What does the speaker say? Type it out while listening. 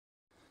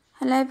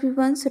Hello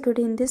everyone, so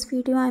today in this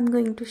video I am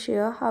going to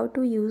share how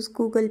to use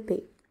Google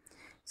Pay.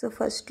 So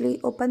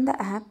firstly open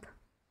the app.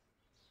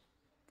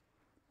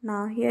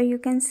 Now here you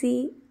can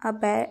see a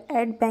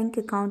add bank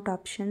account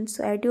option.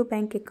 So add your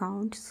bank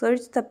account,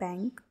 search the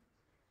bank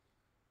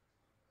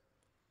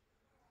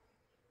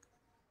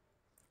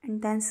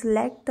and then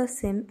select the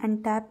SIM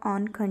and tap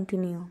on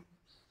continue.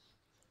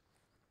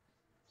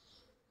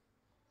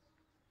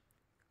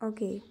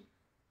 Okay.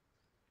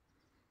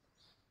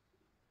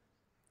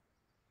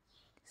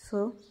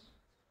 So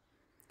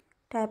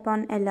tap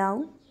on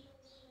allow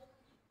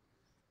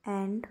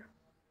and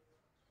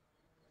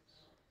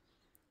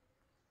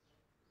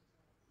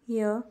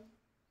here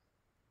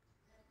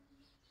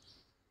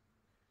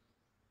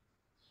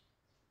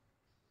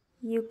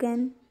you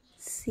can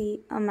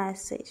see a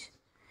message.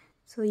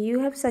 So you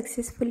have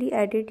successfully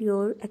added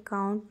your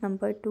account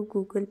number to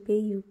Google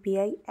Pay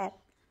UPI app.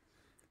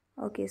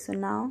 Okay, so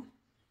now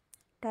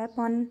tap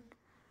on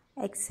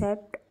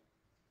accept.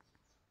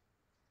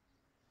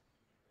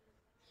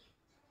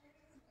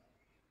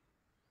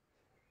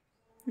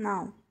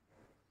 Now,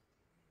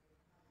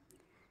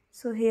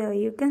 so here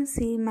you can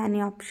see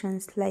many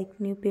options like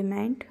new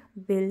payment,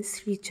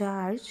 bills,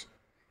 recharge.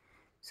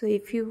 So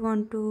if you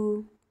want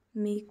to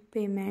make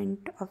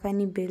payment of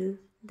any bill,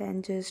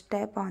 then just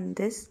tap on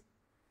this.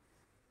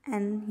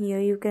 And here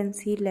you can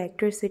see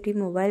electricity,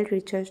 mobile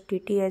recharge,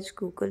 DTH,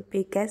 Google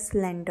Pay, gas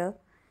cylinder.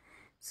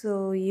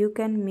 So you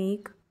can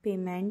make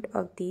payment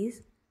of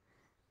these.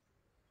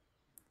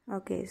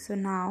 Okay, so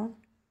now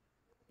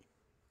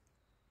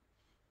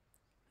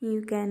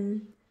you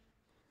can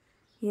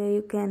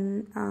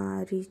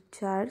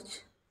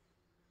recharge.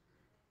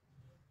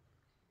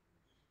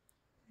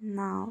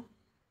 Now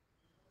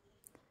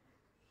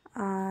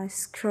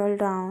scroll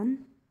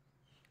down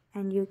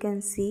and you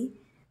can see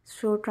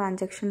show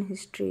transaction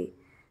history.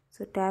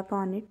 So tap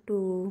on it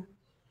to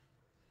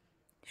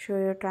show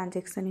your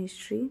transaction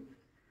history.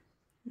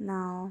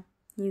 Now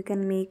you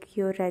can make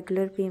your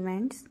regular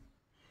payments.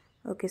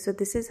 Okay, so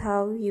this is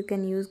how you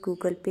can use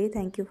Google Pay.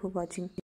 Thank you for watching.